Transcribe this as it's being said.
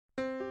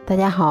大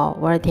家好，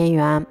我是田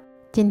园，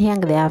今天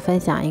给大家分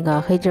享一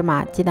个黑芝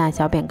麻鸡蛋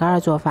小饼干的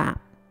做法。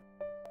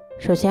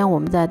首先我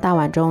们在大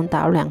碗中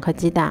打入2颗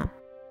鸡蛋，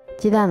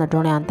鸡蛋的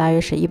重量大约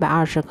是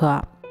120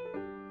克，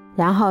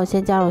然后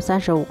先加入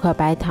35克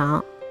白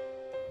糖，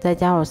再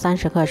加入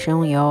30克食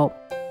用油，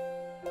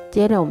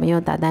接着我们用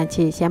打蛋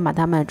器先把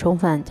它们充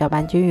分搅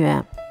拌均匀。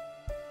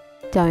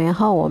搅匀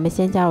后，我们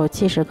先加入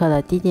70克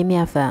的低筋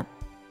面粉，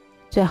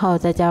最后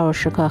再加入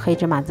10克黑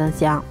芝麻增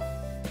香，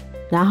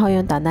然后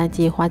用打蛋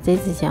器画 Z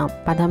字形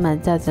把它们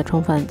再次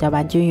充分搅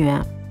拌均匀，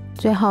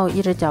最后一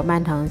直搅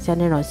拌成像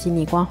这种细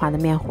腻光滑的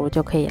面糊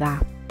就可以啦。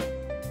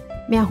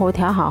面糊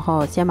调好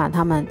后，先把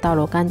它们倒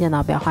入干净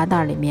的裱花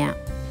袋里面，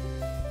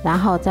然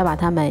后再把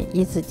它们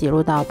依次挤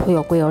入到铺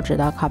有硅油纸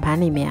的烤盘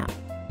里面。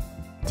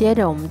接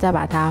着我们再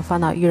把它放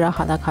到预热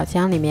好的烤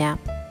箱里面，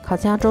烤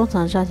箱中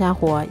层上下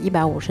火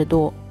150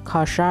度，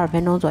烤12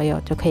分钟左右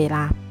就可以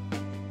啦。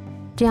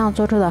这样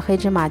做出的黑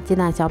芝麻鸡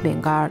蛋小饼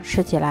干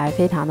吃起来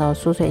非常的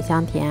酥脆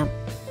香甜，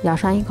咬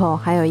上一口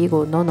还有一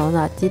股浓浓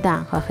的鸡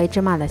蛋和黑芝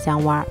麻的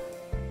香味。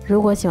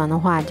如果喜欢的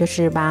话就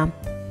试试吧，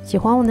喜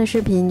欢我的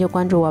视频就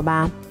关注我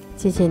吧，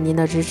谢谢您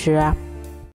的支持。